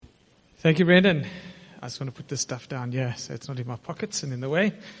Thank you, Brendan. I just want to put this stuff down here so it's not in my pockets and in the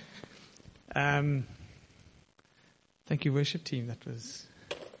way. Thank you, worship team. That was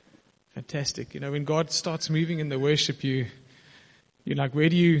fantastic. You know, when God starts moving in the worship, you're like, where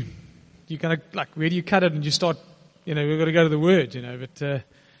do you cut it and you start, we've got to go to the Word, But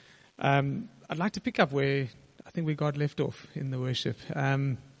I'd like to pick up where God left off in the worship.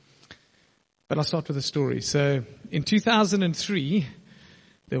 But I'll start with a story. So in 2003,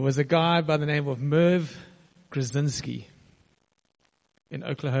 there was a guy by the name of Merv Krasinski in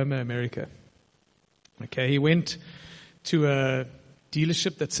Oklahoma, America. Okay, he went to a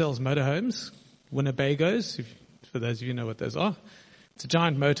dealership that sells motorhomes, Winnebagos, for those of you who know what those are. It's a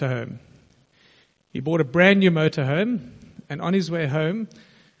giant motorhome. He bought a brand new motorhome, and on his way home,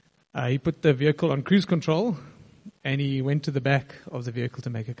 he put the vehicle on cruise control, and he went to the back of the vehicle to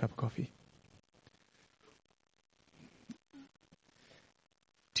make a cup of coffee.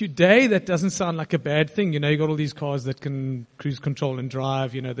 Today, that doesn't sound like a bad thing. You got all these cars that can cruise control and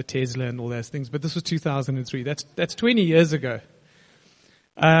drive, the Tesla and all those things. But this was 2003. That's 20 years ago.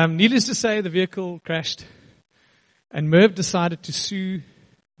 Needless to say, the vehicle crashed. And Merv decided to sue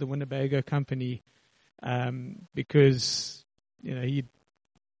the Winnebago company because, he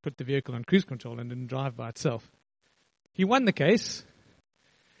put the vehicle on cruise control and didn't drive by itself. He won the case.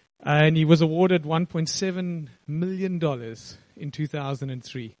 And he was awarded $1.7 million in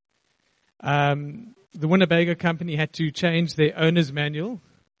 2003. The Winnebago company had to change their owner's manual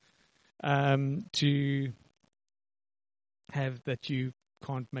to have that you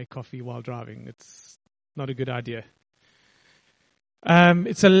can't make coffee while driving. It's not a good idea.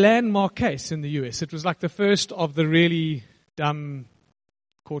 It's a landmark case in the US. It was like the first of the really dumb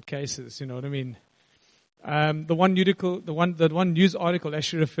court cases, you know what I mean? The one news article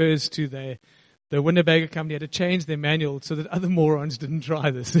actually refers to the Winnebago company had to change their manual so that other morons didn't try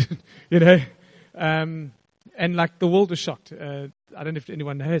this, and like the world was shocked. I don't know if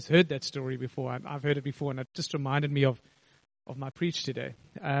anyone has heard that story before. I've heard it before, and it just reminded me of my preach today.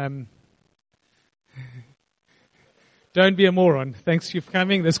 Don't be a moron. Thanks for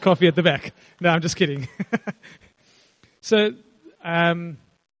coming. There's coffee at the back. No, I'm just kidding. So,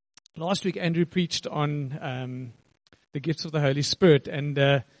 last week, Andrew preached on the gifts of the Holy Spirit, and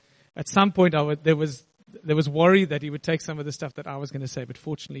at some point, there was worry that he would take some of the stuff that I was going to say, but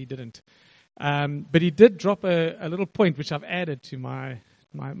fortunately, he didn't. But he did drop a little point which I've added to my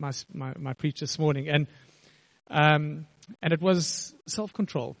preach this morning, and it was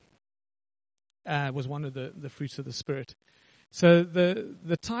self-control. Was one of the fruits of the Spirit. So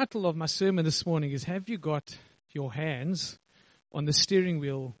the title of my sermon this morning is: Have you got your hands on the steering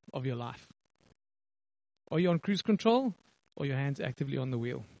wheel of your life? Are you on cruise control, or your hands actively on the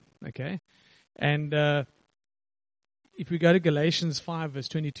wheel? Okay? And if we go to Galatians 5, verse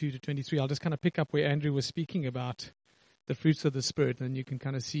 22 to 23, I'll just kind of pick up where Andrew was speaking about the fruits of the Spirit, and you can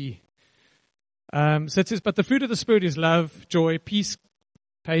kind of see. So it says, but the fruit of the Spirit is love, joy, peace,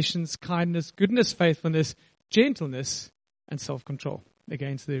 patience, kindness, goodness, faithfulness, gentleness, and self-control.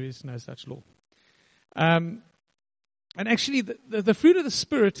 Against there is no such law. And actually, the fruit of the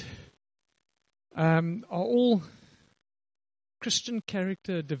Spirit are all Christian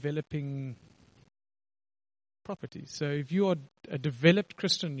character developing properties. So if you are a developed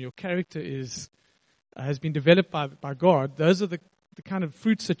Christian, your character has been developed by God, those are the kind of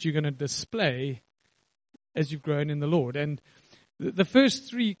fruits that you're going to display as you've grown in the Lord. And the first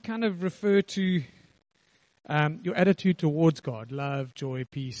three kind of refer to your attitude towards God: love, joy,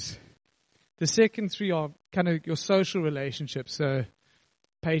 peace. The second three are kind of your social relationships, so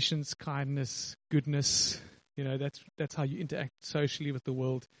patience, kindness, goodness. That's how you interact socially with the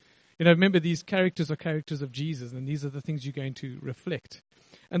world. Remember, these characters are characters of Jesus, and these are the things you're going to reflect.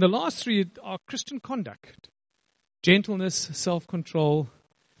 And the last three are Christian conduct: gentleness, self-control,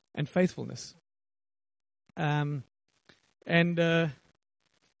 and faithfulness. And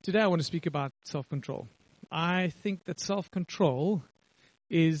today I want to speak about self-control. I think that self-control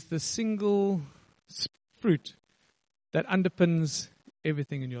is the single fruit that underpins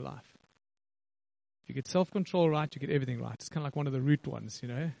everything in your life. If you get self-control right, you get everything right. It's kind of like one of the root ones,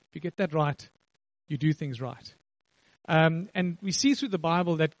 If you get that right, you do things right. And we see through the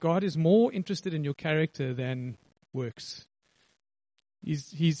Bible that God is more interested in your character than works.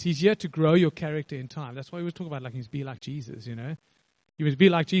 He's here to grow your character in time. That's why we talk about he's be like Jesus, You must be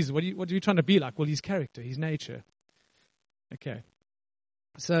like Jesus. What are you trying to be like? Well, his character, his nature. Okay.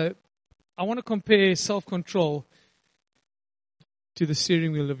 So I want to compare self-control to the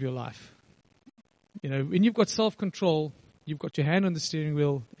steering wheel of your life. When you've got self-control, you've got your hand on the steering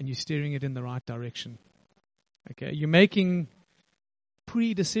wheel and you're steering it in the right direction. Okay. You're making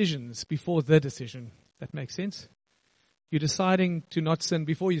pre-decisions before the decision. That makes sense? You're deciding to not sin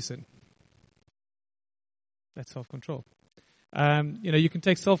before you sin. That's self-control. You can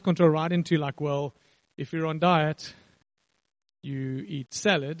take self-control right into well, if you're on diet, you eat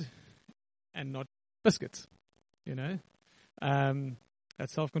salad and not biscuits,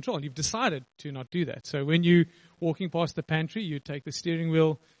 That's self-control. You've decided to not do that. So when you're walking past the pantry, you take the steering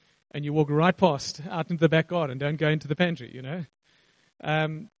wheel and you walk right past out into the back garden. Don't go into the pantry,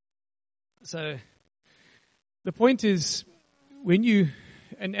 So the point is, when you,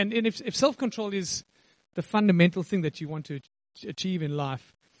 and if self-control is the fundamental thing that you want to achieve in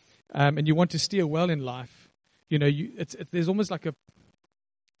life, and you want to steer well in life, there's almost like a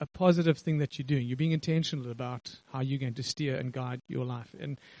positive thing that you're doing. You're being intentional about how you're going to steer and guide your life.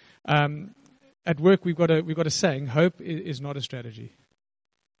 And at work, we've got a saying: hope is not a strategy.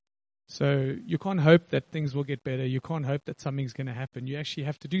 So you can't hope that things will get better. You can't hope that something's going to happen. You actually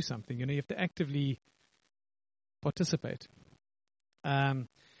have to do something. You have to actively participate. A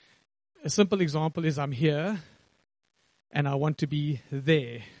simple example is I'm here, and I want to be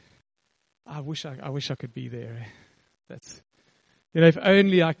there. I wish I could be there. That's, if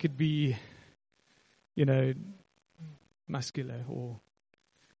only I could be, muscular, or,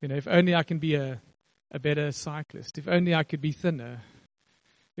 if only I can be a better cyclist. If only I could be thinner.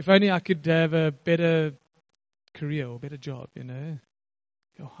 If only I could have a better career or better job,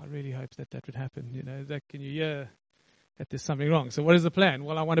 I really hope that would happen, can you hear that there's something wrong? So what is the plan?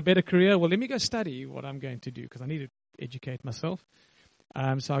 Well, I want a better career. Well, let me go study what I'm going to do, because I need to educate myself.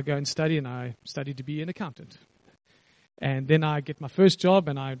 So I go and study, and I study to be an accountant. And then I get my first job,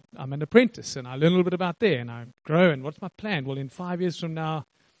 and I'm an apprentice, and I learn a little bit about there, and I grow. And what's my plan? Well, in 5 years from now,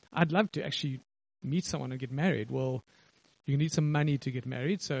 I'd love to actually meet someone and get married. Well, you need some money to get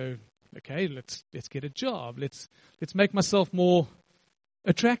married, so okay, let's get a job. Let's make myself more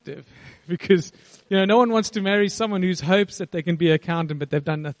attractive, because no one wants to marry someone whose hopes that they can be an accountant, but they've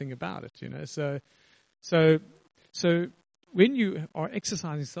done nothing about it. So when you are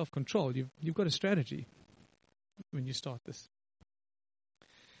exercising self-control, you've got a strategy when you start this.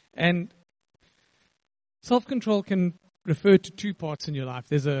 And self-control can refer to two parts in your life.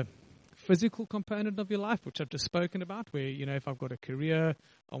 There's a physical component of your life, which I've just spoken about, where, if I've got a career,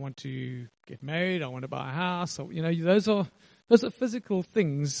 I want to get married, I want to buy a house, or, those are physical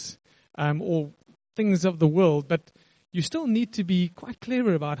things, or things of the world, but you still need to be quite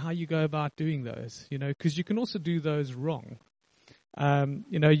clever about how you go about doing those, because you can also do those wrong.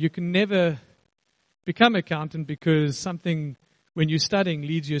 You can never become an accountant because something, when you're studying,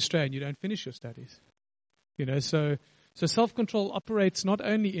 leads you astray and you don't finish your studies. So self-control operates not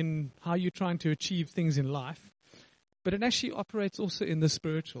only in how you're trying to achieve things in life, but it actually operates also in the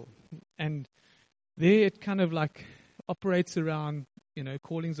spiritual. And there it kind of operates around,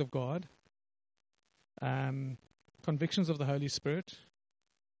 callings of God, convictions of the Holy Spirit,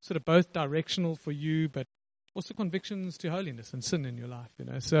 sort of both directional for you, but also convictions to holiness and sin in your life,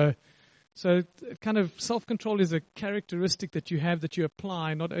 So kind of self-control is a characteristic that you have, that you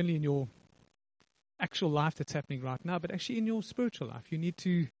apply not only in your actual life that's happening right now, but actually in your spiritual life. You need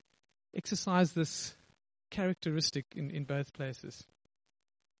to exercise this characteristic in both places.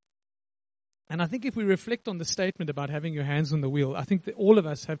 And I think if we reflect on the statement about having your hands on the wheel, I think that all of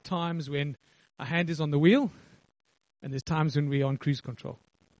us have times when our hand is on the wheel, and there's times when we're on cruise control.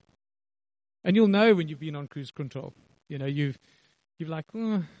 And you'll know when you've been on cruise control. You've like,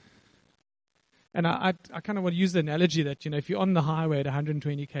 oh. And I kind of want to use the analogy that, if you're on the highway at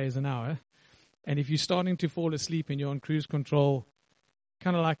 120 k's an hour, and if you're starting to fall asleep and you're on cruise control,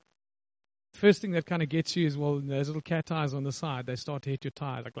 kind of like, first thing that kind of gets you is, well, those little cat eyes on the side, they start to hit your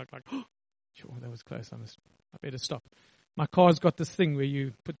tire, oh, sure, that was close, I better stop. My car's got this thing where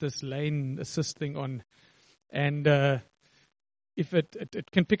you put this lane assist thing on, and if it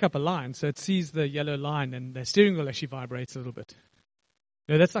can pick up a line, so it sees the yellow line, and the steering wheel actually vibrates a little bit.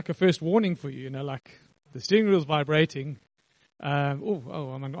 That's like a first warning for you, like the steering wheel's vibrating. I'm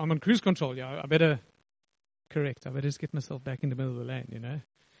on cruise control. Yeah, I better just get myself back in the middle of the lane.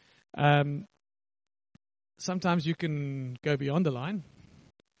 Sometimes you can go beyond the line,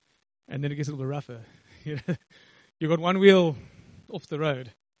 and then it gets a little rougher. You've got one wheel off the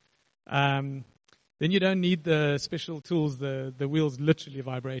road. Then you don't need the special tools. The wheel's literally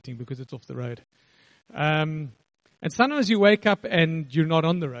vibrating because it's off the road. And sometimes you wake up and you're not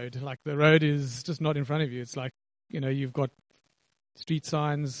on the road. Like the road is just not in front of you. It's like, you've got street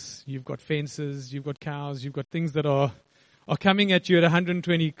signs, you've got fences, you've got cows, you've got things that are coming at you at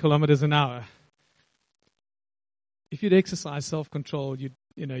 120 kilometers an hour. If you'd exercise self-control,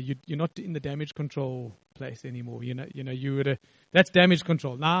 you're not in the damage control place anymore. That's damage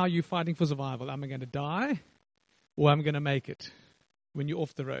control. Now you're fighting for survival. Am I going to die, or am I going to make it? When you're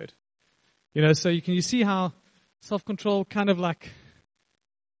off the road, so you see how self-control kind of like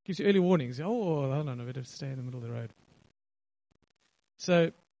gives you early warnings. Oh, hold on, I better stay in the middle of the road.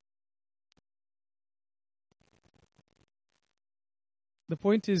 So the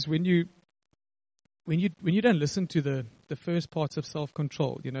point is, when you don't listen to the first parts of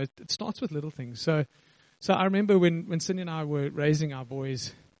self-control, it starts with little things. So I remember when Cindy and I were raising our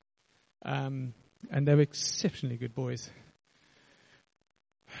boys, and they were exceptionally good boys.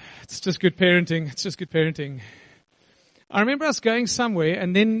 It's just good parenting. I remember us going somewhere,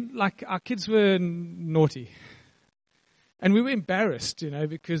 and then our kids were naughty. And we were embarrassed,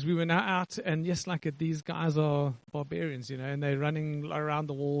 because we were now out, and yes, these guys are barbarians, and they're running around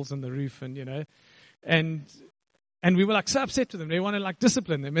the walls and the roof, and we were so upset with them. They want to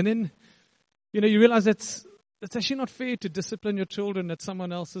discipline them. And then, you realize it's actually not fair to discipline your children at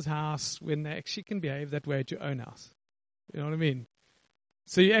someone else's house when they actually can behave that way at your own house. You know what I mean?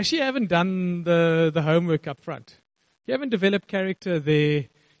 So you actually haven't done the homework up front. You haven't developed character there.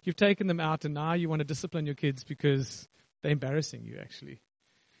 You've taken them out, and now you want to discipline your kids because they're embarrassing you, actually.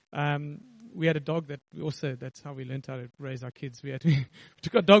 We had a dog that's how we learned how to raise our kids. We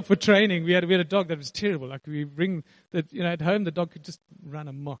took our dog for training. We had a dog that was terrible. At home, the dog could just run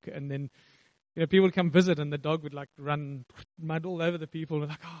amok. And then, people would come visit, and the dog would run mud all over the people.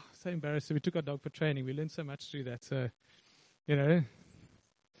 We're so embarrassed. So we took our dog for training. We learned so much through that. So,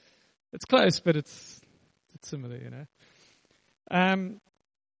 it's close, but it's similar, and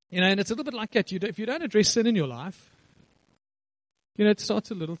it's a little bit like that. If you don't address sin in your life, it starts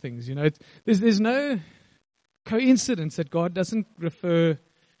with little things. There's no coincidence that God doesn't refer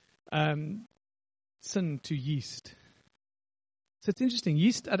sin to yeast. So it's interesting.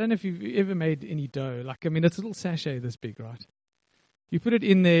 Yeast, I don't know if you've ever made any dough. It's a little sachet this big, right? You put it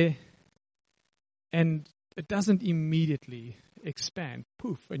in there, and it doesn't immediately expand.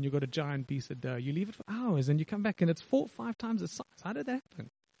 Poof, and you've got a giant piece of dough. You leave it for hours, and you come back, and it's 4 or 5 times the size. How did that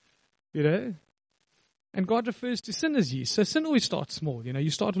happen? And God refers to sin as yeast. So sin always starts small. You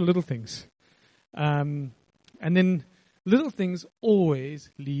start with little things. And then little things always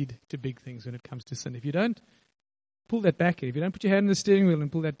lead to big things when it comes to sin. If you don't pull that back, if you don't put your hand on the steering wheel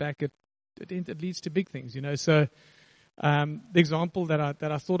and pull that back, it leads to big things. So the example that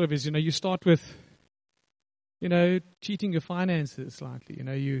I thought of is, you start with, cheating your finances slightly.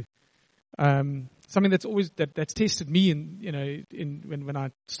 Something that's always that's tested me when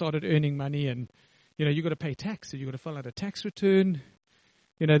I started earning money, and you got to pay tax, so you got to fill out a tax return.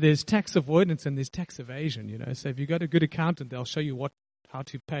 There's tax avoidance and there's tax evasion. So if you got a good accountant, they'll show you how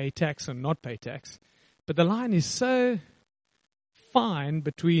to pay tax and not pay tax. But the line is so fine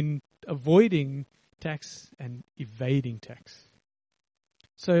between avoiding tax and evading tax.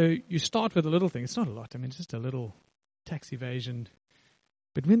 So you start with a little thing. It's not a lot. It's just a little tax evasion.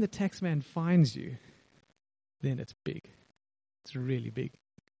 But when the tax man finds you, then it's big. It's really big.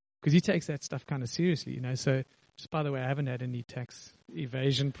 Because he takes that stuff kind of seriously, So, just by the way, I haven't had any tax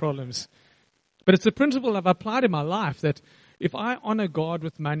evasion problems. But it's a principle I've applied in my life that if I honor God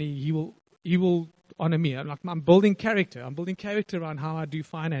with money, He will honor me. I'm building character. I'm building character around how I do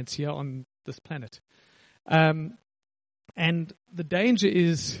finance here on this planet. And the danger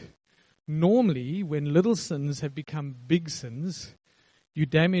is, normally, when little sins have become big sins, you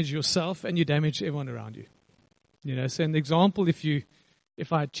damage yourself and you damage everyone around you. So in the example,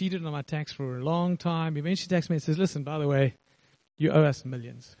 if I cheated on my tax for a long time, eventually the tax man says, listen, by the way, you owe us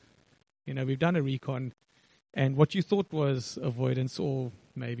millions. We've done a recon, and what you thought was avoidance, or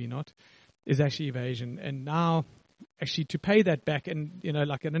maybe not, is actually evasion. And now, actually, to pay that back, and, I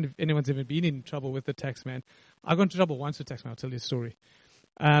don't know if anyone's ever been in trouble with the tax man. I got into trouble once with the tax man. I'll tell you a story.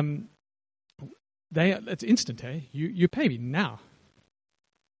 It's instant, hey? You pay me now.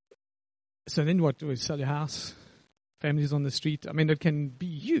 So then what? Do we sell your house? Families on the street? It can be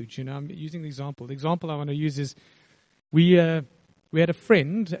huge, I'm using the example. The example I want to use is we had a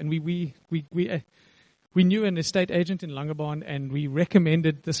friend, and we knew an estate agent in Langebaan, and we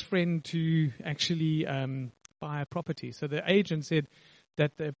recommended this friend to actually buy a property. So the agent said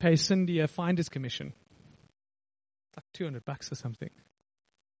that they pay Cindy a finder's commission, $200 or something.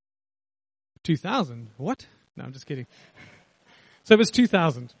 2,000? What? No, I'm just kidding. So it was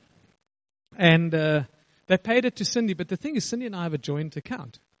 2,000, and they paid it to Cindy. But the thing is, Cindy and I have a joint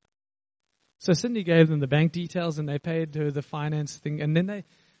account. So Cindy gave them the bank details, and they paid her the finance thing. And then they,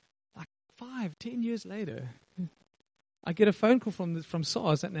 5-10 years later, I get a phone call from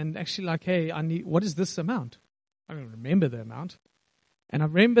SARS, and actually hey, what is this amount? I don't remember the amount. And I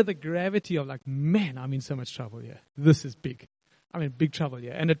remember the gravity of like, man, I'm in so much trouble here. This is big. I'm in big trouble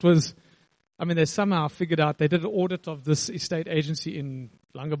here. And it was, they somehow figured out, they did an audit of this estate agency in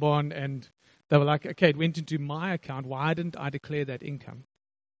Langebaan, and they were like, okay, it went into my account. Why didn't I declare that income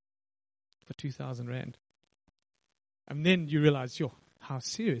for 2,000 Rand? And then you realize, how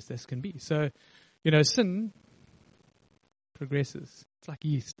serious this can be. So, sin progresses. It's like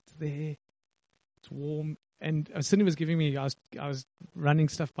yeast. It's there. It's warm. And Cindy was giving me, I was running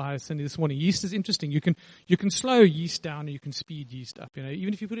stuff by Cindy this morning. Yeast is interesting. You can slow yeast down, or you can speed yeast up.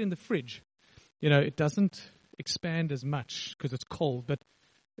 Even if you put it in the fridge, it doesn't expand as much because it's cold, but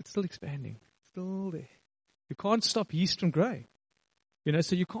it's still expanding. It's still there. You can't stop yeast from growing.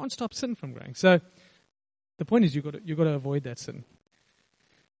 So you can't stop sin from growing. So the point is, you've got to avoid that sin.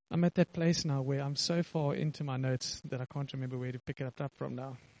 I'm at that place now where I'm so far into my notes that I can't remember where to pick it up from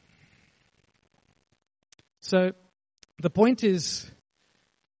now. So the point is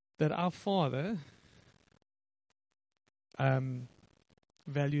that our Father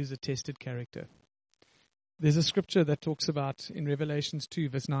values a tested character. There's a scripture that talks about in Revelations 2,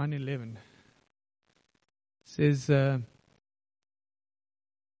 verse 9 and 11. It says, do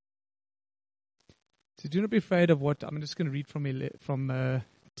not be afraid of what, I'm just going to read from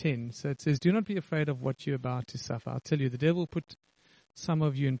 10. So it says, do not be afraid of what you're about to suffer. I'll tell you, the devil will put some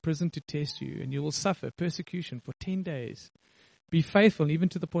of you in prison to test you, and you will suffer persecution for 10 days. Be faithful, even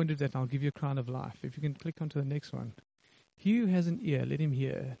to the point of that, and I'll give you a crown of life. If you can click onto the next one. He who has an ear, let him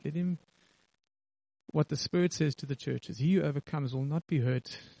hear. Let him, what the Spirit says to the churches. He who overcomes will not be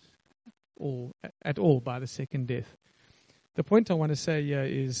hurt at all by the second death. The point I want to say here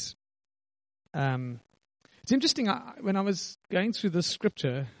is, it's interesting, when I was going through this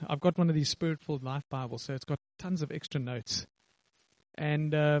scripture, I've got one of these Spirit-filled Life Bibles, so it's got tons of extra notes.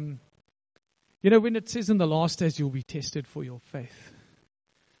 And, when it says in the last days you'll be tested for your faith,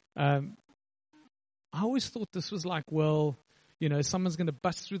 I always thought this was like, someone's going to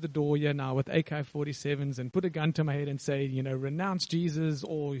bust through the door here now with AK-47s and put a gun to my head and say, renounce Jesus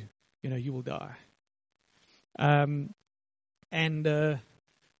or, you will die. And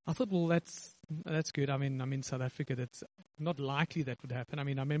I thought, well, that's good. I'm in South Africa. That's not likely that would happen. I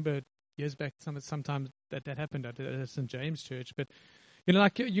remember years back, sometimes that happened at St. James Church. But,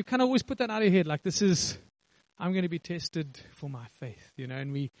 you kind of always put that out of your head, like I'm going to be tested for my faith,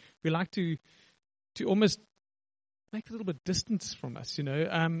 and we like to almost make a little bit distance from us,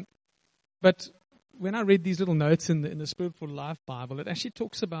 But when I read these little notes in the Spirit-filled Life Bible, it actually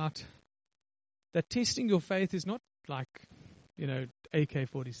talks about that testing your faith is not like,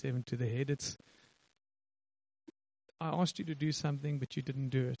 AK-47 to the head. It's, I asked you to do something, but you didn't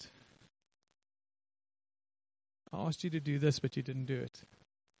do it. I asked you to do this, but you didn't do it.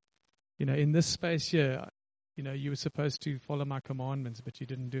 In this space here, you were supposed to follow my commandments, but you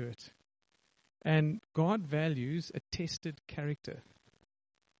didn't do it. And God values a tested character.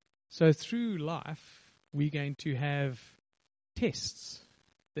 So through life, we're going to have tests.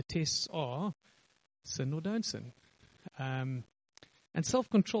 The tests are sin or don't sin. And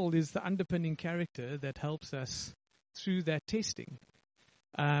self-control is the underpinning character that helps us through that testing.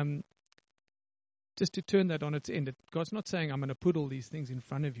 Just to turn that on its end, God's not saying I'm going to put all these things in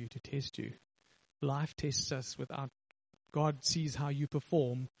front of you to test you. Life tests us without. God sees how you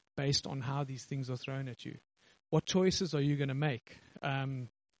perform based on how these things are thrown at you. What choices are you going to make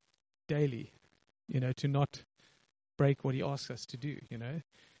daily, to not break what He asks us to do, And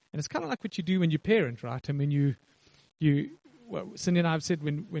it's kind of like what you do when you parent, right? Cindy and I have said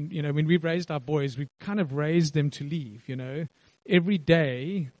when we've raised our boys, we've kind of raised them to leave, Every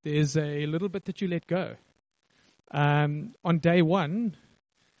day, there's a little bit that you let go. On day one,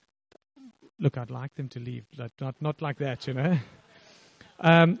 look, I'd like them to leave, but not like that,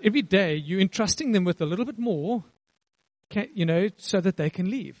 Every day, you're entrusting them with a little bit more, so that they can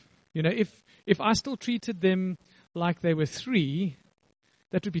leave. If I still treated them like they were 3,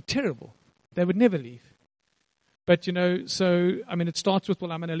 that would be terrible. They would never leave. But, it starts with,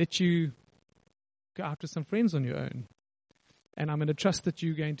 I'm going to let you go out with some friends on your own. And I'm going to trust that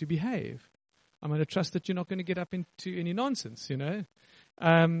you're going to behave. I'm going to trust that you're not going to get up into any nonsense,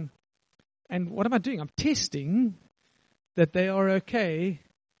 And what am I doing? I'm testing that they are okay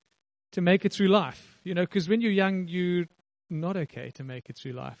to make it through life. Because when you're young, you're not okay to make it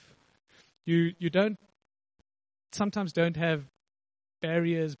through life. You sometimes don't have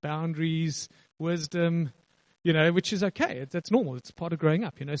barriers, boundaries, wisdom, which is okay. That's normal. It's part of growing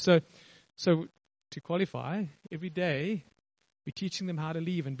up, So to qualify, every day we're teaching them how to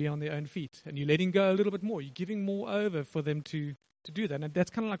leave and be on their own feet. And you're letting go a little bit more. You're giving more over for them to do that. And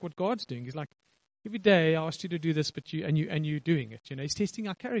that's kind of like what God's doing. He's like, Every day I asked you to do this, but you're doing it. He's testing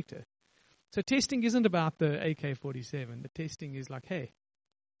our character. So testing isn't about the AK-47. The testing is like, hey,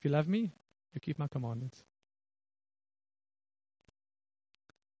 if you love me, you keep my commandments.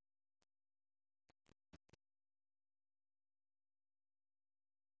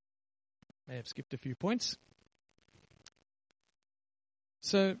 I have skipped a few points.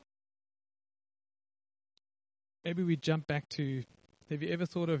 So maybe we jump back to, have you ever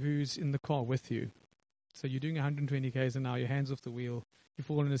thought of who's in the car with you? So you're doing 120 k's an hour, your hand's off the wheel, you've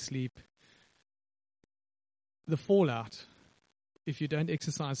fallen asleep. The fallout, if you don't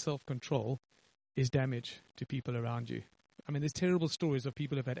exercise self-control, is damage to people around you. I mean, there's terrible stories of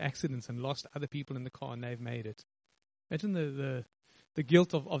people who've had accidents and lost other people in the car and they've made it. Imagine the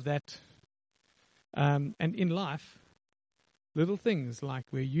guilt of that. And in life, little things like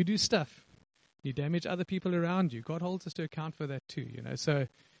where you do stuff, you damage other people around you. God holds us to account for that too, So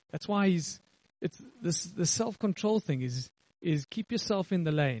that's why the self-control thing is keep yourself in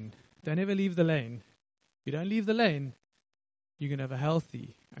the lane. Don't ever leave the lane. If you don't leave the lane, you're going to have a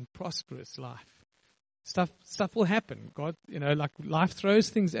healthy and prosperous life. Stuff will happen. God, like life throws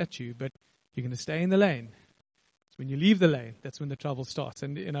things at you, but you're going to stay in the lane. So when you leave the lane, that's when the trouble starts.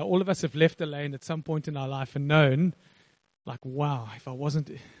 And, all of us have left the lane at some point in our life and known, like, wow, if I wasn't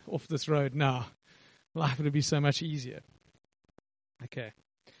off this road now, life would be so much easier. Okay.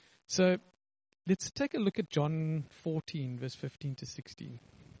 So let's take a look at John 14, verse 15 to 16.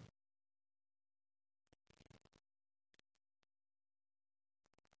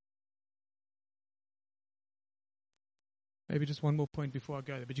 Maybe just one more point before I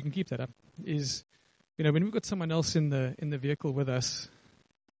go there, but you can keep that up, is, when we've got someone else in the vehicle with us,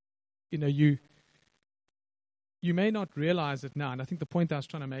 you may not realize it now, and I think the point I was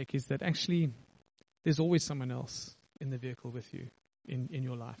trying to make is that actually there's always someone else in the vehicle with you in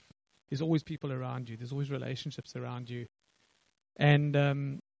your life. There's always people around you. There's always relationships around you.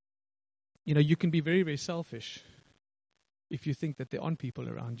 And, you can be very, very selfish if you think that there aren't people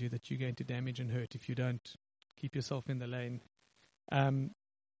around you that you're going to damage and hurt if you don't keep yourself in the lane.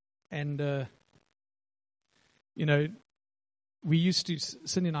 We used to,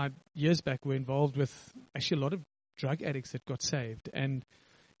 Cindy and I, years back, were involved with actually a lot of drug addicts that got saved. And,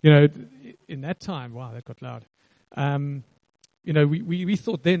 in that time, wow, that got loud. We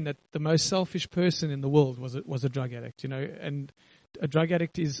thought then that the most selfish person in the world was a drug addict, and a drug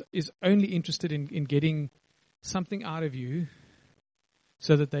addict is only interested in getting something out of you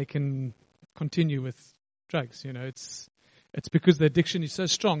so that they can continue with drugs. It's because the addiction is so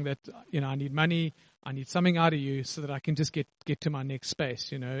strong that, I need money, I need something out of you so that I can just get to my next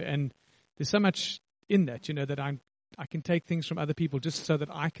space, and there's so much in that, that I can take things from other people just so that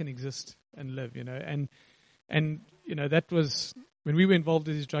I can exist and live, and that was, when we were involved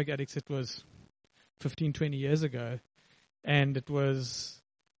with these drug addicts, it was 15, 20 years ago, and it was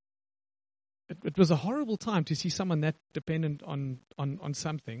a horrible time to see someone that dependent on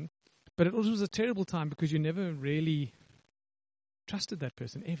something, but it also was a terrible time because you never really trusted that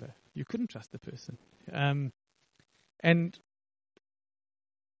person ever. You couldn't trust the person. And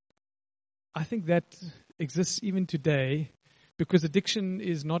I think that exists even today because addiction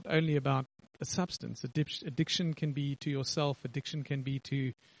is not only about a substance. Addiction can be to yourself. Addiction can be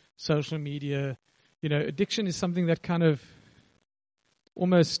to social media. Addiction is something that kind of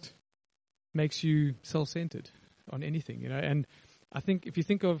almost makes you self-centered on anything, And I think if you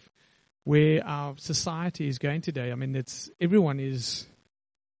think of where our society is going today, I mean, everyone is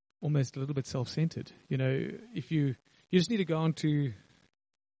almost a little bit self-centered. If you just need to go on to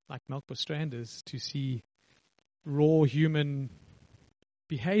like Melkbosstrand to see raw human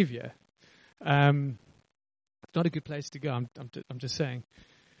behavior. It's not a good place to go. I'm just saying.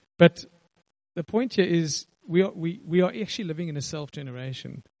 But the point here is we are actually living in a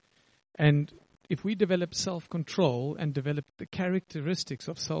self-generation, and if we develop self-control and develop the characteristics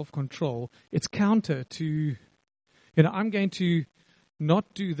of self-control, it's counter to, I'm going to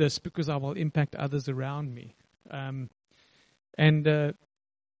not do this because I will impact others around me. So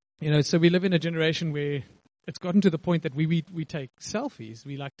we live in a generation where it's gotten to the point that we take selfies.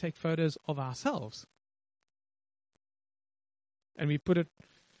 We take photos of ourselves. And we put it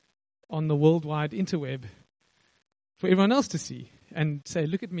on the worldwide interweb for everyone else to see and say,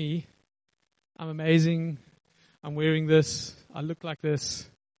 look at me. I'm amazing. I'm wearing this. I look like this.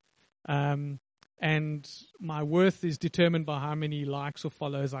 And my worth is determined by how many likes or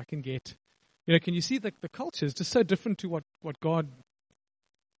follows I can get. Can you see the culture is just so different to what God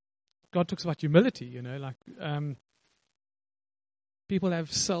talks about humility, people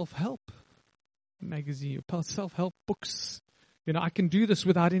have self-help magazine, self-help books, I can do this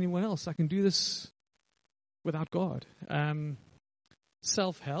without anyone else. I can do this without God.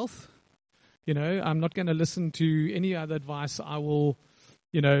 Self-health. I'm not going to listen to any other advice. I will,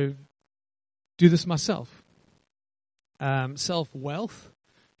 do this myself. Self-wealth.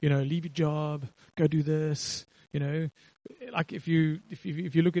 Leave your job, go do this. Like if you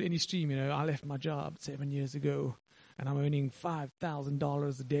look at any stream, I left my job 7 years ago, and I'm earning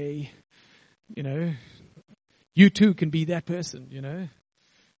 $5,000 a day. You too can be that person.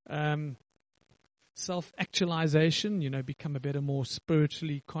 Self-actualization. Become a better, more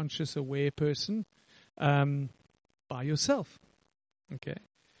spiritually conscious, aware person by yourself. Okay.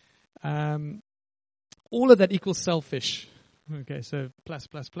 All of that equals selfish. Okay, so plus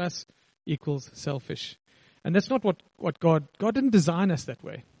equals selfish. And that's not what God didn't design us that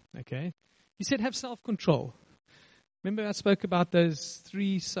way. Okay. He said have self-control. Remember I spoke about those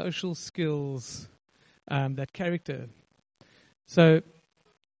 3 social skills, that character. So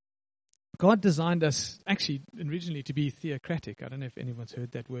God designed us actually originally to be theocratic. I don't know if anyone's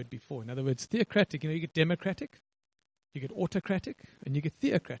heard that word before. In other words, theocratic, you get democratic, you get autocratic, and you get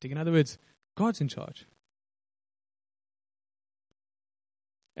theocratic. In other words, God's in charge.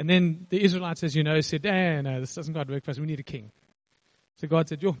 And then the Israelites, as you know, said, no, this doesn't quite work for us. We need a king. So God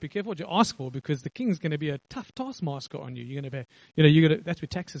said, be careful what you ask for, because the king's going to be a tough taskmaster on you. You're going to be, that's where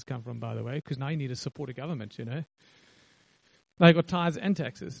taxes come from, by the way, because now you need to support a government, Now you got tithes and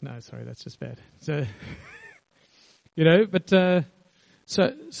taxes. No, sorry, that's just bad. So,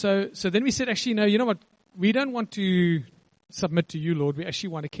 so then we said, actually, no, you know what? We don't want to submit to you, Lord. We actually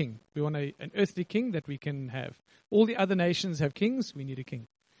want a king. We want an earthly king that we can have. All the other nations have kings. We need a king.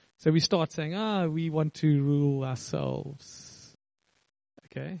 So we start saying, we want to rule ourselves.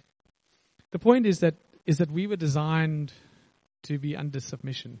 Okay. The point is that we were designed to be under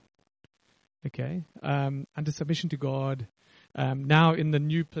submission. Okay. Under submission to God. Now in the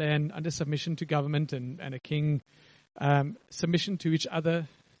new plan, under submission to government and a king, submission to each other,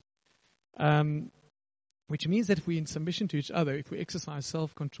 which means that if we're in submission to each other, if we exercise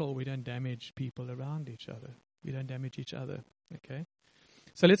self-control, we don't damage people around each other. We don't damage each other. Okay.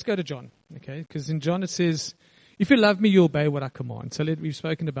 So let's go to John. Okay. Because in John it says, if you love me, you obey what I command. So we've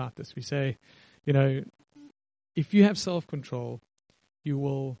spoken about this. We say, if you have self-control, you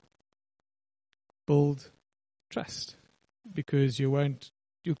will build trust, because you'll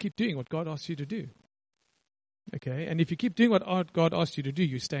keep doing what God asks you to do. Okay. And if you keep doing what God asks you to do,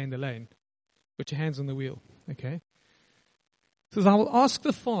 you stay in the lane. Put your hands on the wheel. Okay. It says, I will ask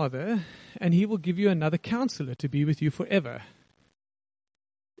the Father, and he will give you another counselor to be with you forever.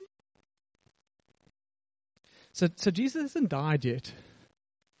 So Jesus hasn't died yet.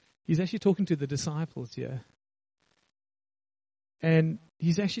 He's actually talking to the disciples here. And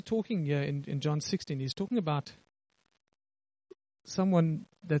he's actually talking here in John 16. He's talking about someone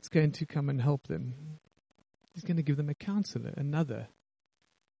that's going to come and help them. He's going to give them a counselor, another.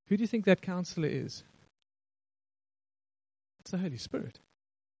 Who do you think that counselor is? It's the Holy Spirit.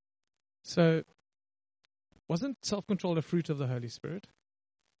 So, wasn't self-control a fruit of the Holy Spirit?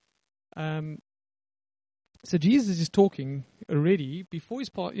 So Jesus is talking already before his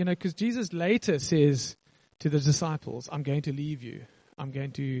part, because Jesus later says to the disciples, I'm going to leave you. I'm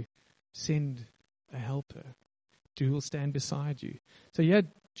going to send a helper who will stand beside you. So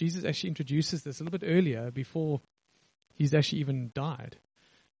Jesus actually introduces this a little bit earlier, before he's actually even died.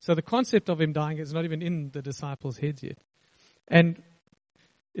 So the concept of him dying is not even in the disciples' heads yet. And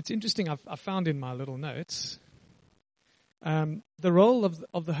it's interesting, I found in my little notes, the role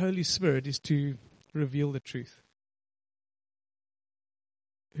of the Holy Spirit is to reveal the truth.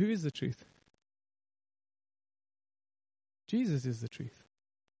 Who is the truth? Jesus is the truth.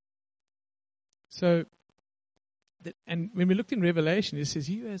 So, and when we looked in Revelation, it says,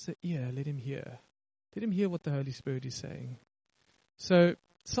 he who has an ear, let him hear. Let him hear what the Holy Spirit is saying. So,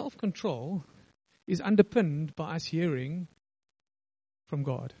 self-control is underpinned by us hearing from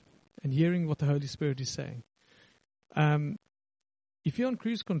God and hearing what the Holy Spirit is saying. If you're on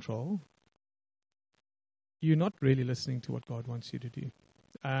cruise control, you're not really listening to what God wants you to do.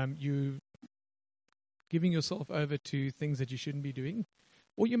 You're giving yourself over to things that you shouldn't be doing,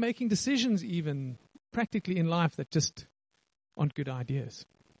 or you're making decisions even practically in life that just aren't good ideas.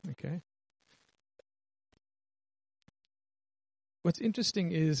 Okay. What's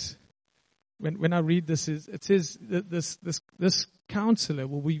interesting is when I read this, it says that this counselor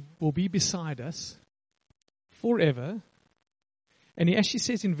will be beside us forever. And he actually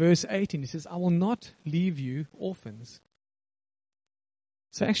says in verse 18, he says, I will not leave you orphans.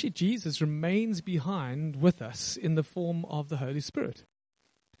 So actually Jesus remains behind with us in the form of the Holy Spirit.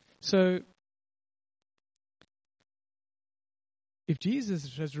 So if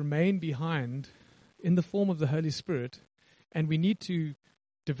Jesus has remained behind in the form of the Holy Spirit, and we need to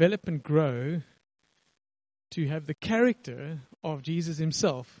develop and grow to have the character of Jesus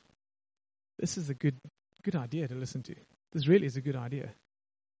himself, this is a good idea to listen to. This really is a good idea.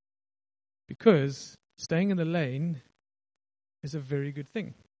 Because staying in the lane is a very good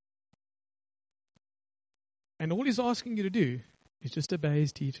thing. And all he's asking you to do is just obey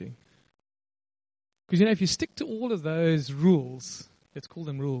his teaching. Because, if you stick to all of those rules, let's call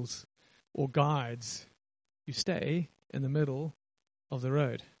them rules, or guides, you stay in the middle of the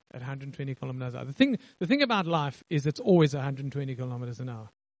road at 120 kilometers an hour. The thing about life is it's always 120 kilometers an hour.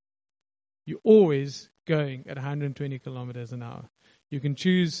 You're always going at 120 kilometers an hour. You can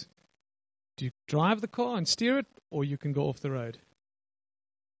choose to drive the car and steer it, or you can go off the road.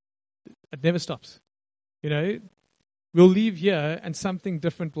 It never stops. We'll leave here and something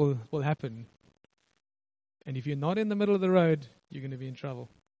different will happen. And if you're not in the middle of the road, you're going to be in trouble.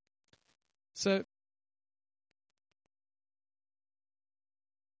 So,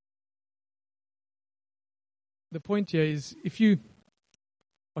 the point here is, if you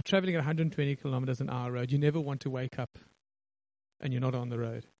are traveling at 120 kilometers an hour road, you never want to wake up and you're not on the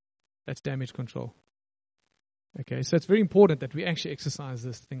road. That's damage control. Okay, so it's very important that we actually exercise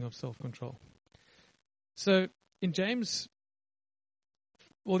this thing of self-control. So in James,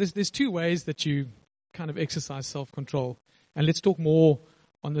 there's two ways that you kind of exercise self-control. And let's talk more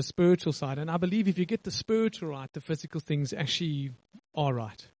on the spiritual side. And I believe if you get the spiritual right, the physical things actually are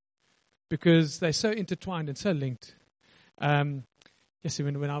right. Because they're so intertwined and so linked. When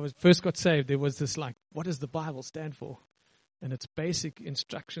I first got saved, there was this what does the Bible stand for? And it's basic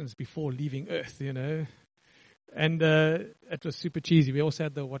instructions before leaving earth, And it was super cheesy. We also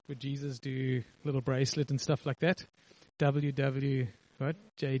had the "What would Jesus do" little bracelet and stuff like that.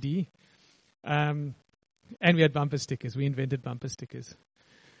 JD. And we had bumper stickers. We invented bumper stickers.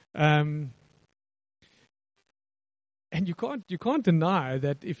 And you can't deny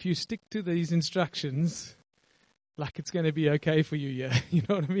that if you stick to these instructions, it's going to be okay for you, yeah. You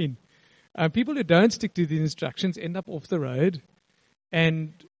know what I mean? People who don't stick to these instructions end up off the road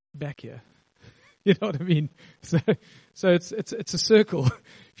and back here. You know what I mean? So it's a circle.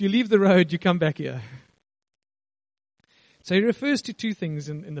 If you leave the road, you come back here. So he refers to two things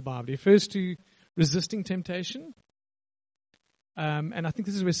in the Bible. He refers to resisting temptation. And I think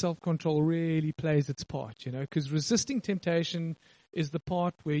this is where self-control really plays its part, because resisting temptation is the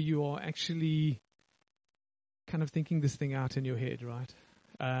part where you are actually kind of thinking this thing out in your head, right?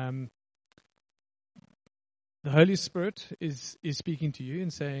 The Holy Spirit is speaking to you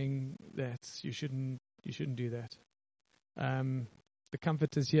and saying that you shouldn't do that. The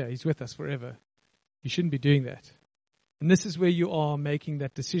Comforter's here. He's with us forever. You shouldn't be doing that. And this is where you are making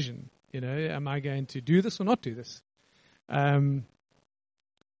that decision. Am I going to do this or not do this? And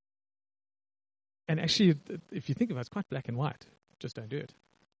actually, if you think about it, it's quite black and white. Just don't do it.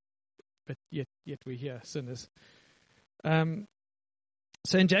 But yet we're here, sinners.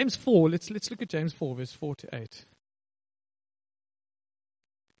 So in James 4, let's look at James 4, verse 4 to 8.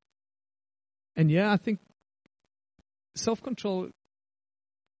 And I think self-control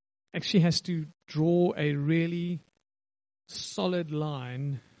actually has to draw a really solid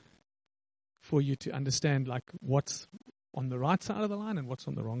line for you to understand what's on the right side of the line and what's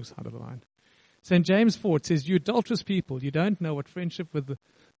on the wrong side of the line. So in James 4, it says, "You adulterous people, you don't know what friendship with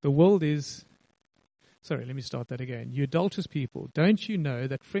the world is." Sorry, let me start that again. "You adulterous people, don't you know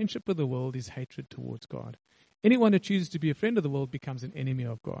that friendship with the world is hatred towards God? Anyone who chooses to be a friend of the world becomes an enemy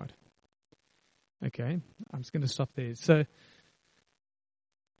of God." Okay, I'm just going to stop there. So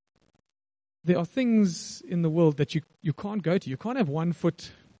there are things in the world that you can't go to. You can't have one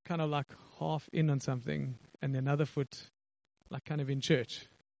foot kind of half in on something and another foot kind of in church.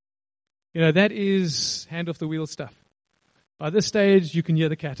 That is hand off the wheel stuff. By this stage, you can hear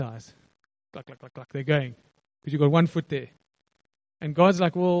the cat eyes. Cluck, cluck, cluck, cluck, they're going. Because you've got one foot there. And God's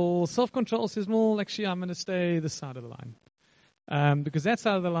self-control says, actually, I'm going to stay this side of the line. Because that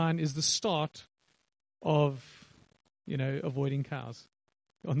side of the line is the start of, avoiding cows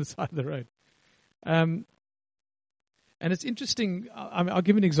on the side of the road. And it's interesting. I'll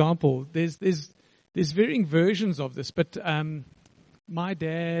give an example. There's varying versions of this. But my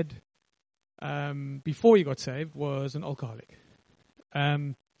dad, before he got saved, was an alcoholic.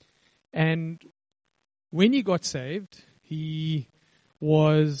 And when he got saved, he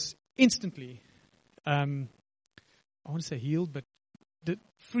was instantly, I want to say healed, but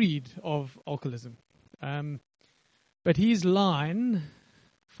freed of alcoholism. But his line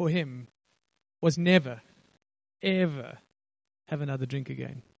for him was never, ever have another drink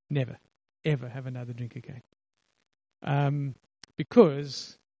again. Never, ever have another drink again.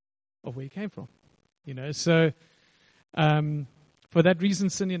 because of where he came from. So for that reason,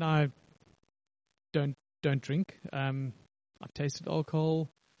 Cindy and I don't drink. I've tasted alcohol.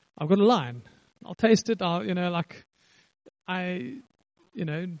 I've got a line. I'll taste it.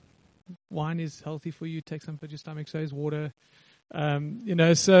 Wine is healthy for you. Take some for your stomach. So is water.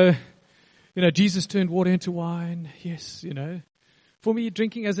 Jesus turned water into wine. Yes, For me,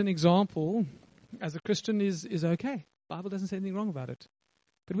 drinking as an example, as a Christian, is okay. The Bible doesn't say anything wrong about it.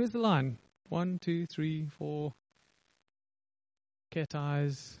 But where's the line? 1, 2, 3, 4. Cat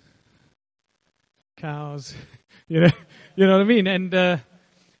eyes. Cows. You know what I mean? And,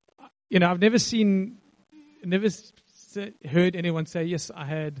 I've never heard anyone say, yes, I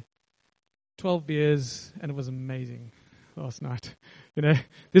had 12 beers and it was amazing last night.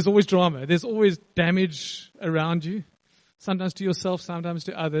 There's always drama. There's always damage around you, sometimes to yourself, sometimes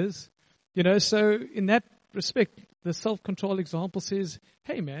to others. So in that respect, the self-control example says,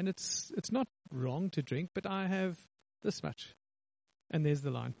 hey man, it's not wrong to drink, but I have this much. And there's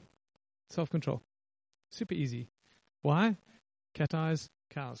the line. Self-control. Super easy. Why? Cat eyes,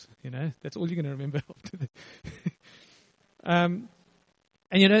 cows. That's all you're going to remember after that.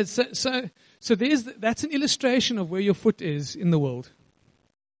 So that's an illustration of where your foot is in the world.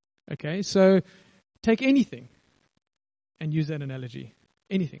 Okay, so take anything and use that analogy.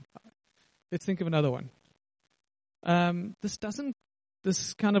 Anything. Let's think of another one. This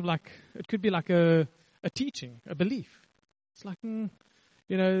kind of like, it could be like a teaching, a belief. It's like, and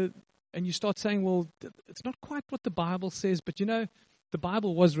you start saying, well, it's not quite what the Bible says, but the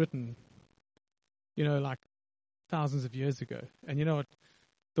Bible was written, like thousands of years ago. And you know what?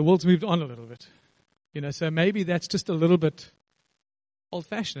 The world's moved on a little bit. So maybe that's just a little bit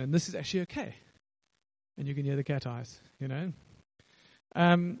old-fashioned, and this is actually okay. And you can hear the cat eyes,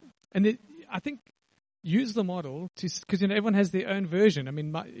 I think use the model because everyone has their own version. I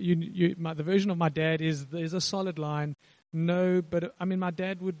mean, the version of my dad is there's a solid line. No, but I mean, my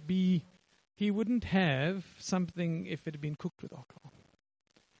dad he wouldn't have something if it had been cooked with alcohol,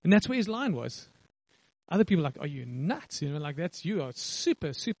 and that's where his line was. Other people are like, are you nuts? You are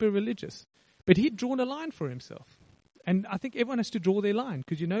super, super religious. But he'd drawn a line for himself. And I think everyone has to draw their line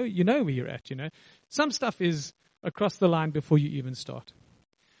because you know where you're at, Some stuff is across the line before you even start.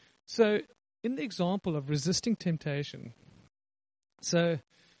 So in the example of resisting temptation, for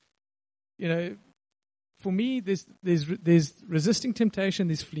me, there's resisting temptation,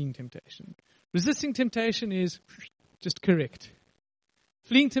 there's fleeing temptation. Resisting temptation is just correct.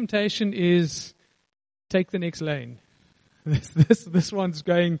 Fleeing temptation is take the next lane. This one's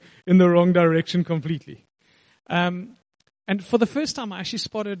going in the wrong direction completely. And for the first time, I actually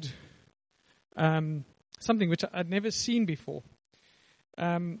spotted something which I'd never seen before.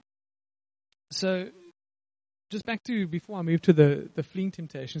 So just back to before I move to the fleeing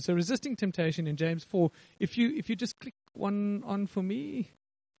temptation. So resisting temptation in James 4, if you just click one on for me.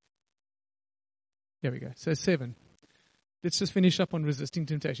 There we go. So 7. Let's just finish up on resisting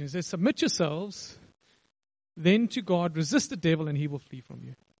temptation. It says, submit yourselves then to God, resist the devil, and he will flee from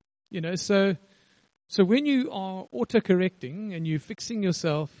you. So when you are auto-correcting and you're fixing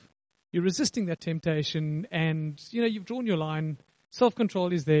yourself, you're resisting that temptation, and you've drawn your line.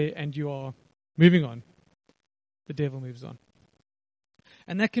 Self-control is there, and you are moving on. The devil moves on,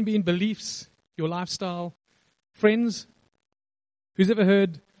 and that can be in beliefs, your lifestyle, friends. Who's ever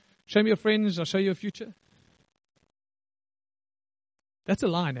heard, "Show me your friends, I'll show you your future"? That's a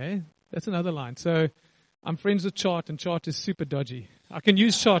line, eh? That's another line. So I'm friends with Chart, and Chart is super dodgy. I can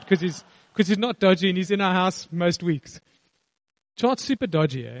use Chart because he's not dodgy, and he's in our house most weeks. Chart's super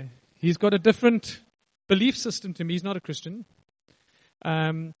dodgy, eh? He's got a different belief system to me. He's not a Christian.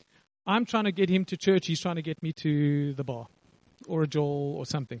 I'm trying to get him to church. He's trying to get me to the bar or a Joel or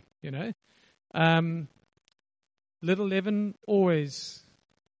something, Little leaven always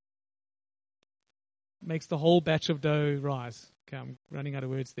makes the whole batch of dough rise. Okay, I'm running out of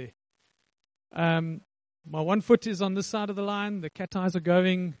words there. My one foot is on this side of the line. The cat eyes are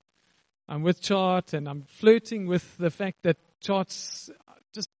going. I'm with Chart, and I'm flirting with the fact that Chart's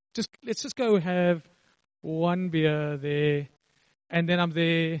let's just go have one beer there, and then I'm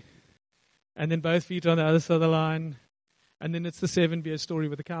there, and then both feet on the other side of the line, and then it's the 7 beer story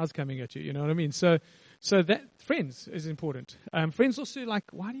with the cows coming at you. You know what I mean? So that friends is important. Friends also like,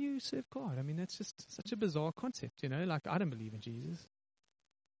 why do you serve God? I mean, that's just such a bizarre concept. Like I don't believe in Jesus.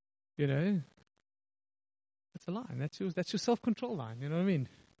 That's a line. That's your self-control line. You know what I mean?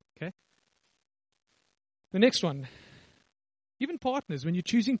 Okay. The next one. Even partners, when you're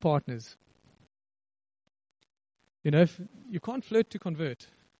choosing partners. If you can't flirt to convert.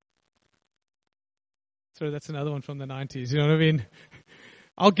 So that's another one from the 90s. You know what I mean?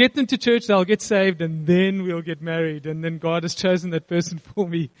 I'll get them to church, they'll get saved, and then we'll get married. And then God has chosen that person for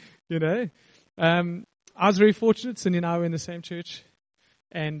me, you know. I was very fortunate. Cindy and I were in the same church.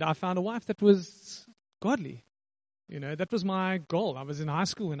 And I found a wife that was godly. You know, that was my goal. I was in high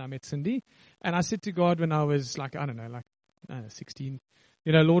school when I met Cindy. And I said to God when I was 16,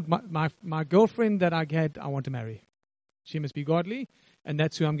 you know, Lord, my girlfriend that I had, I want to marry. She must be godly, and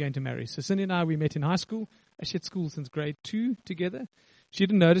that's who I'm going to marry. So Cindy and I, we met in high school. Actually at school since grade 2 together. She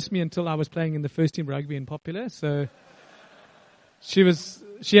didn't notice me until I was playing in the first team rugby in Popular. So she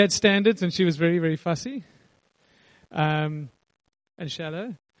had standards, and she was very, very fussy. And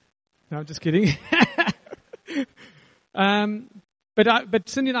shallow. No, I'm just kidding. But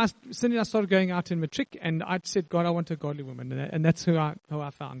Cindy and I started going out in matric, and I said, God, I want a godly woman, and that's who I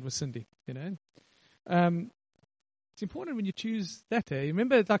found was Cindy. You know, it's important when you choose that.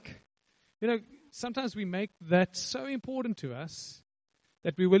 Remember, sometimes we make that so important to us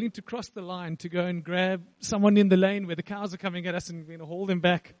that we're willing to cross the line to go and grab someone in the lane where the cows are coming at us, and we're going to hold them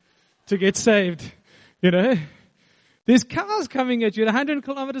back to get saved. You know. There's cars coming at you at 100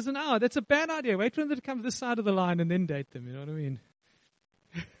 kilometers an hour. That's a bad idea. Wait for them to come to this side of the line and then date them. You know what I mean?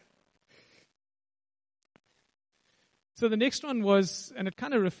 So the next one was, and it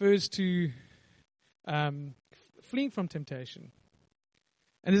kind of refers to fleeing from temptation.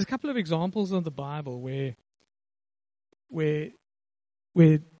 And there's a couple of examples of the Bible where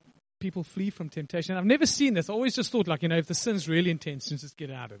people flee from temptation. I've never seen this. I always just thought, if the sin's really intense, just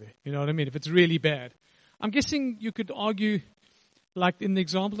get out of there. You know what I mean? If it's really bad. I'm guessing you could argue, like in the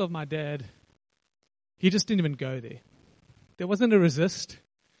example of my dad, he just didn't even go there. There wasn't a resist.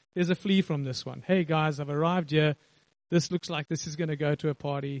 There's a flee from this one. Hey guys, I've arrived here. This looks like this is going to go to a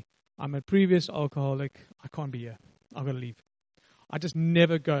party. I'm a previous alcoholic. I can't be here. I've got to leave. I just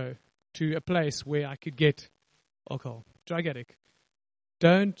never go to a place where I could get alcohol. Drug addict.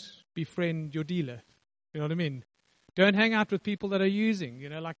 Don't befriend your dealer. You know what I mean? Don't hang out with people that are using,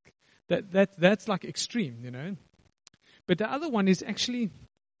 That's like extreme, you know. But the other one is actually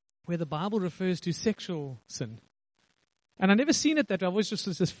where the Bible refers to sexual sin. And I've never seen it that I was just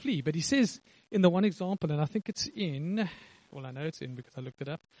this flee. But he says in the one example, and I think it's in, well, I know it's in because I looked it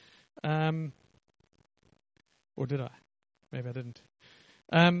up. Or did I? Maybe I didn't.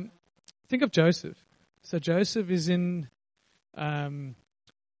 Think of Joseph. So Joseph is in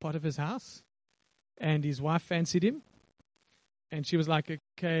part of his house, and his wife fancied him. And she was like,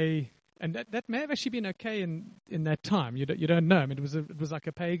 okay. And that may have actually been okay in that time. You don't know. I mean, it was like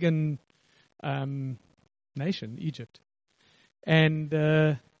a pagan nation, Egypt,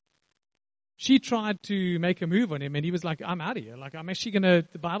 and she tried to make a move on him, and he was like, "I'm out of here. Like, I'm actually gonna."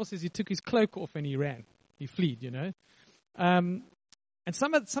 The Bible says he took his cloak off and he ran. He fled. You know, and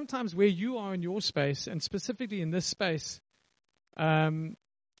sometimes where you are in your space, and specifically in this space,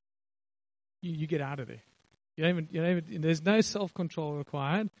 you get out of there. There's no self-control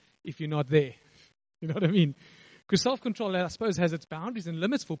required if you're not there. You know what I mean? Because self-control, I suppose, has its boundaries and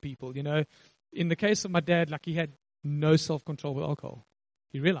limits for people. You know, in the case of my dad, he had no self-control with alcohol.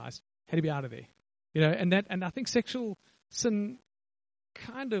 He realized had to be out of there. You know, and I think sexual sin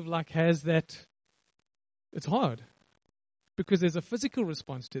kind of has that. It's hard because there's a physical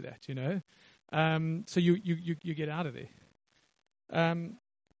response to that. You know, so you get out of there.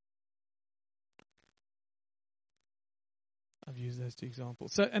 I've used those two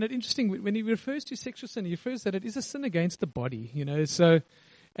examples. So, and it's interesting when he refers to sexual sin, he refers that it is a sin against the body. You know, so,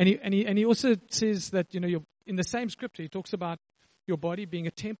 and he also says that in the same scripture he talks about your body being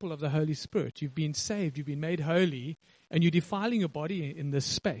a temple of the Holy Spirit. You've been saved, you've been made holy, and you're defiling your body in this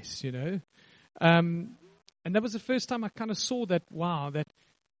space. You know, and that was the first time I kind of saw that. Wow, that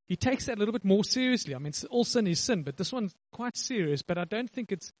he takes that a little bit more seriously. I mean, all sin is sin, but this one's quite serious. But I don't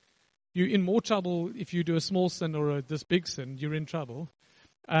think you're in more trouble if you do a small sin or this big sin. You're in trouble.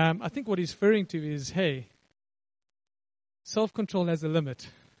 I think what he's referring to is, hey, self-control has a limit.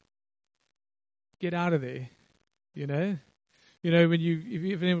 Get out of there. You know, when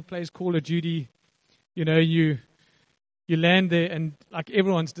if anyone plays Call of Duty, you land there and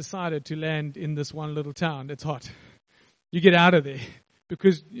everyone's decided to land in this one little town. It's hot. You get out of there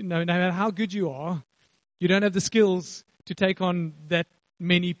because no matter how good you are, you don't have the skills to take on that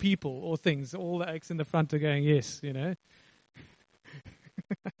many people or things. All the eggs in the front are going, yes, you know.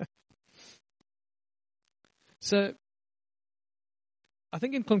 So, I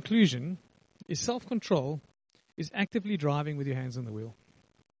think in conclusion, is self-control is actively driving with your hands on the wheel.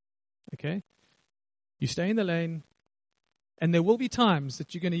 Okay? You stay in the lane, and there will be times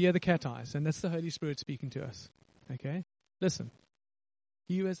that you're going to hear the cat eyes, and that's the Holy Spirit speaking to us. Okay? Listen.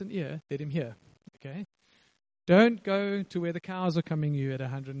 He who has an ear, let him hear. Okay? Don't go to where the cows are coming you at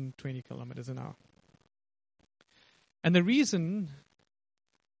 120 kilometers an hour. And the reason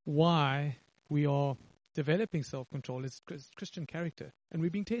why we are developing self-control is Christian character, and we're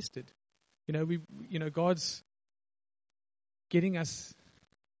being tested. God's getting us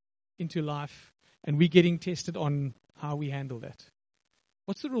into life, and we're getting tested on how we handle that.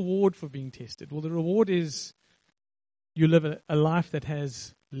 What's the reward for being tested? Well, the reward is you live a life that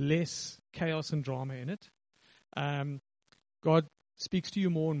has less chaos and drama in it. God speaks to you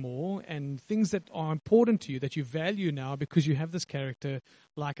more and more, and things that are important to you, that you value now because you have this character,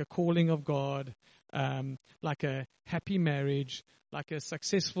 like a calling of God, like a happy marriage, like a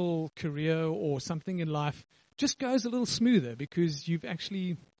successful career or something in life, just goes a little smoother because you've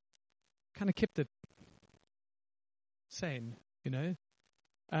actually kind of kept it sane,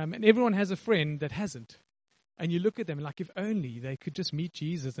 And everyone has a friend that hasn't. And you look at them like, if only they could just meet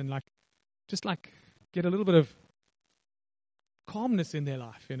Jesus and just get a little bit of calmness in their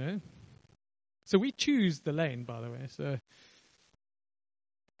life, So we choose the lane, by the way. So,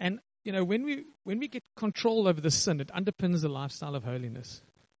 and when we get control over the sin, it underpins a lifestyle of holiness,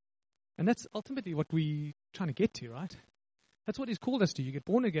 and that's ultimately what we're trying to get to, right? That's what He's called us to. You get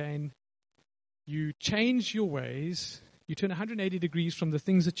born again, you change your ways, you turn 180 degrees from the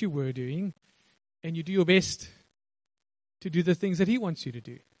things that you were doing, and you do your best to do the things that He wants you to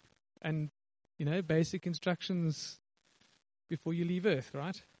do, and basic instructions before you leave earth,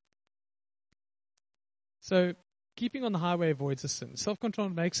 right? So, keeping on the highway avoids a sin. Self-control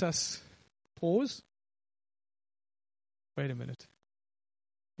makes us pause. Wait a minute.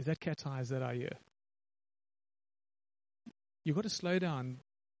 Is that cat eyes that I hear? You've got to slow down.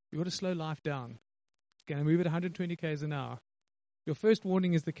 You've got to slow life down. Going to move at 120 k's an hour. Your first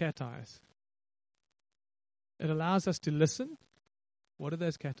warning is the cat eyes. It allows us to listen. What are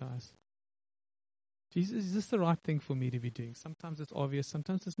those cat eyes? Jesus, is this the right thing for me to be doing? Sometimes it's obvious,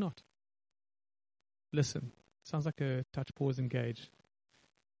 sometimes it's not. Listen. Sounds like a touch, pause, engage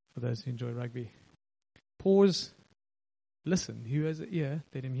for those who enjoy rugby. Pause, listen. Who has an ear,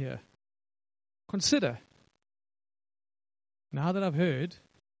 let him hear. Consider. Now that I've heard,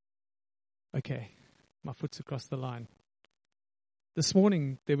 okay, my foot's across the line. This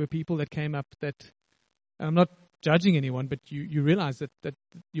morning, there were people that came up that, and I'm not judging anyone, but you realize that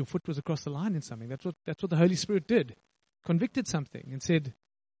your foot was across the line in something. That's what the Holy Spirit did. Convicted something and said,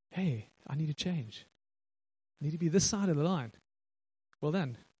 hey, I need to change. I need to be this side of the line. Well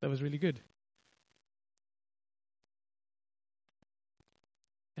done. That was really good.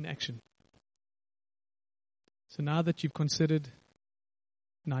 And action. So now that you've considered,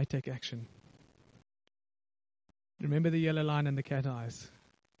 now you take action. Remember the yellow line and the cat eyes.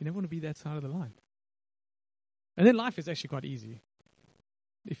 You never want to be that side of the line. And then life is actually quite easy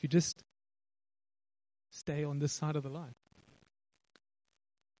if you just stay on this side of the line.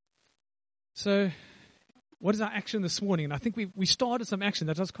 So, what is our action this morning? And I think we started some action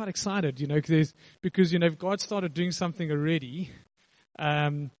that I was quite excited, because if God started doing something already,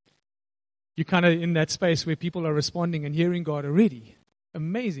 you're kind of in that space where people are responding and hearing God already.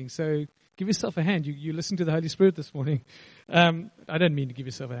 Amazing. So give yourself a hand. You listened to the Holy Spirit this morning. I don't mean to give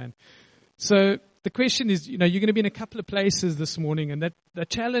yourself a hand. So the question is, you're going to be in a couple of places this morning, and that the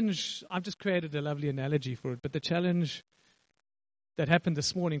challenge, I've just created a lovely analogy for it, but the challenge that happened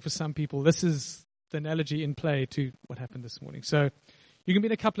this morning for some people, this is the analogy in play to what happened this morning. So you're going to be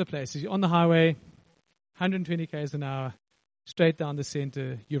in a couple of places. You're on the highway, 120 k's an hour, straight down the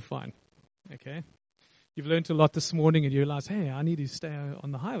center, you're fine. Okay? You've learned a lot this morning and you realize, hey, I need to stay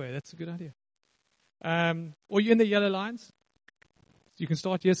on the highway. That's a good idea. Or you're in the yellow lines. You can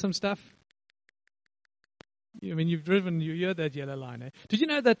start hear some stuff. I mean, you've driven, you hear that yellow line. Eh? Did you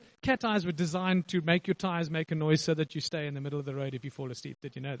know that cat eyes were designed to make your tires make a noise so that you stay in the middle of the road if you fall asleep?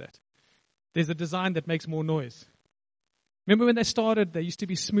 Did you know that? There's a design that makes more noise. Remember when they started, they used to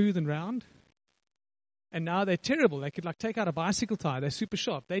be smooth and round? And now they're terrible. They could take out a bicycle tire. They're super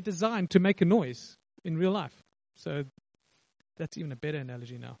sharp. They're designed to make a noise in real life. So that's even a better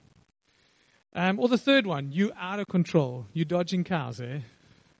analogy now. Or the third one, you out of control. You're dodging cows, eh?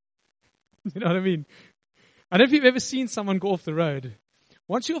 You know what I mean? I don't know if you've ever seen someone go off the road.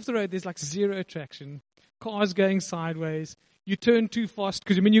 Once you're off the road, there's zero attraction. Cars going sideways. You turn too fast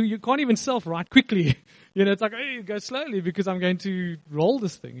because, you can't even self-right quickly. It's like, hey, go slowly because I'm going to roll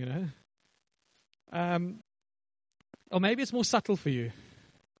this thing, Or maybe it's more subtle for you.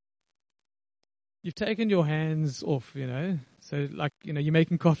 You've taken your hands off, So, you're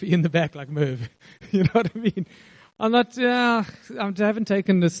making coffee in the back like Merv. You know what I mean? I haven't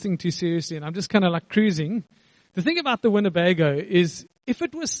taken this thing too seriously, and I'm just kind of cruising. The thing about the Winnebago is, if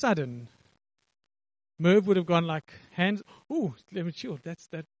it was sudden, Merv would have gone like, hands, oh, let me chill.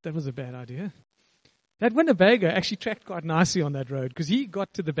 That was a bad idea. That Winnebago actually tracked quite nicely on that road because he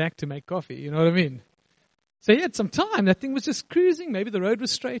got to the back to make coffee. You know what I mean? So he had some time. That thing was just cruising. Maybe the road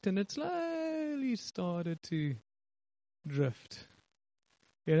was straight and it slowly started to drift.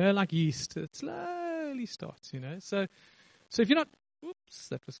 You know, like yeast. It slowly starts, you know. So if you're not, oops,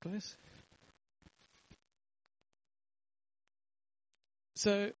 that was close.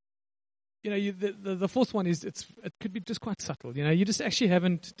 So, you know, the fourth one is it could be just quite subtle. You know, you just actually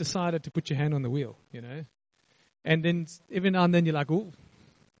haven't decided to put your hand on the wheel. You know, and then every now and then you're like, oh,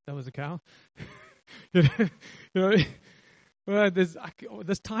 that was a cow. you know, well, there's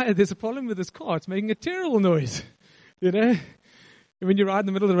a problem with this car. It's making a terrible noise. You know, and when you ride in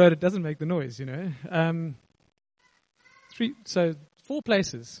the middle of the road, it doesn't make the noise. You know, 4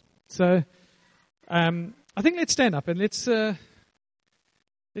 places. So, I think let's stand up and let's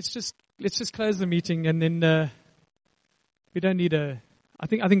just close the meeting, and then we don't need I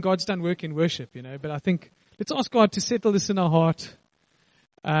think God's done work in worship, you know. But I think let's ask God to settle this in our heart.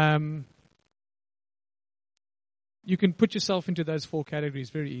 You can put yourself into those 4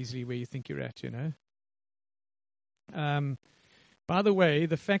 categories very easily where you think you're at, you know. By the way,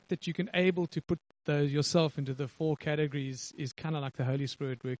 the fact that you can able to put yourself into the 4 categories is kind of like the Holy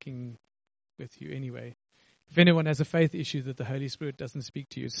Spirit working with you anyway. If anyone has a faith issue that the Holy Spirit doesn't speak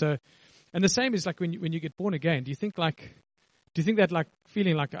to you. So, and the same is like when you get born again. Do you think that like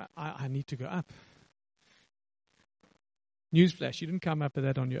feeling like I need to go up? Newsflash, you didn't come up with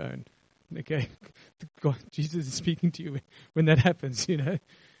that on your own. Okay, God, Jesus is speaking to you when that happens, you know.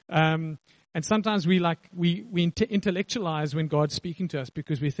 And sometimes we intellectualize when God's speaking to us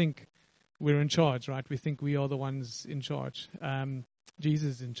because we think we're in charge, right? We think we are the ones in charge. Jesus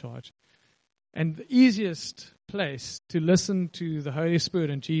is in charge. And the easiest place to listen to the Holy Spirit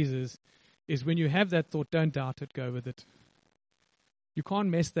and Jesus is when you have that thought, don't doubt it, go with it. You can't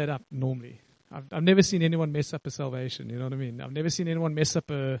mess that up normally. I've never seen anyone mess up a salvation, you know what I mean? I've never seen anyone mess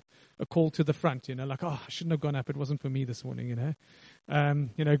up a call to the front, you know, like, oh, I shouldn't have gone up, it wasn't for me this morning, you know.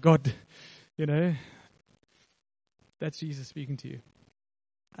 You know, God, you know, that's Jesus speaking to you.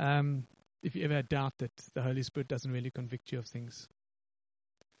 If you ever doubt that the Holy Spirit doesn't really convict you of things.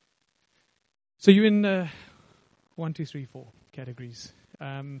 So you're in 1, 2, 3, 4 categories.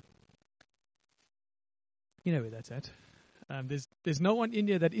 You know where that's at. There's no one in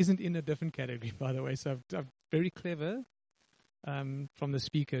here that isn't in a different category, by the way. So I'm very clever from the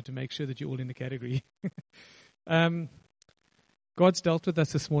speaker to make sure that you're all in the category. God's dealt with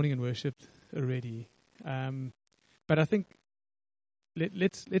us this morning in worship already. But I think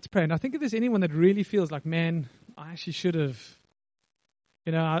let's pray. And I think if there's anyone that really feels like, man, I actually should have.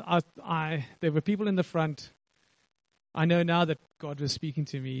 You know, there were people in the front. I know now that God was speaking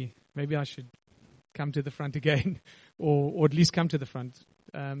to me. Maybe I should come to the front again, or at least come to the front.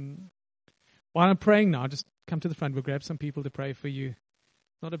 While I'm praying now, just come to the front. We'll grab some people to pray for you.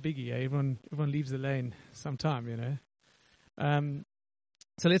 Not a biggie. Eh? Everyone leaves the lane sometime, you know.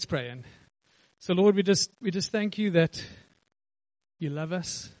 So let's pray. And so, Lord, we just thank you that you love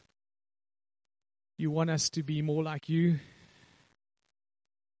us. You want us to be more like you.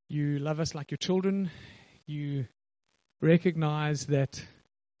 You love us like your children. You recognize that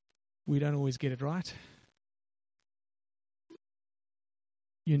we don't always get it right.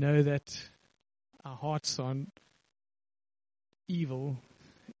 You know that our hearts are evil,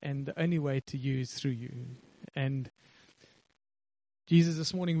 and the only way to you is through you. And Jesus,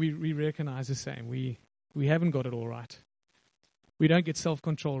 this morning we recognize the same. We haven't got it all right. We don't get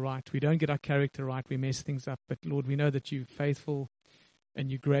self-control right. We don't get our character right. We mess things up. But Lord, we know that you're faithful and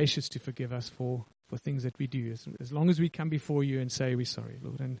you're gracious to forgive us for things that we do. As long as we come before you and say we're sorry,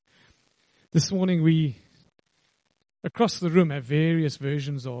 Lord. And this morning we, across the room, have various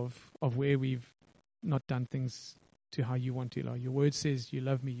versions of where we've not done things to how you want to, Lord. Your word says you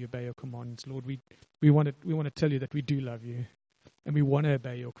love me, you obey your commandments. Lord, we want to tell you that we do love you. And we want to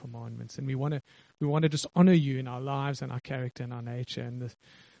obey your commandments. And we want to just honor you in our lives and our character and our nature. And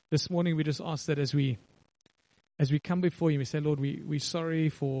this morning we just ask that as we come before you, we say, Lord, we're sorry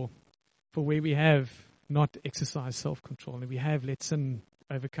for where we have not exercised self-control. And we have let sin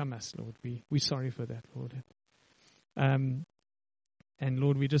overcome us, Lord. We're sorry for that, Lord. And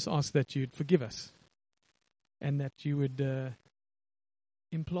Lord, we just ask that you'd forgive us. And that you would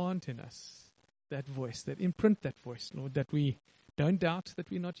implant in us that voice, that imprint that voice, Lord, that we don't doubt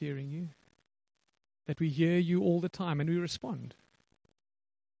that we're not hearing you, that we hear you all the time and we respond.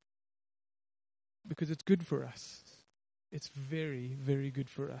 Because it's good for us. It's very, very good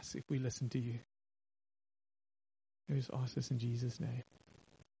for us if we listen to you. I just ask this in Jesus' name.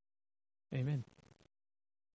 Amen.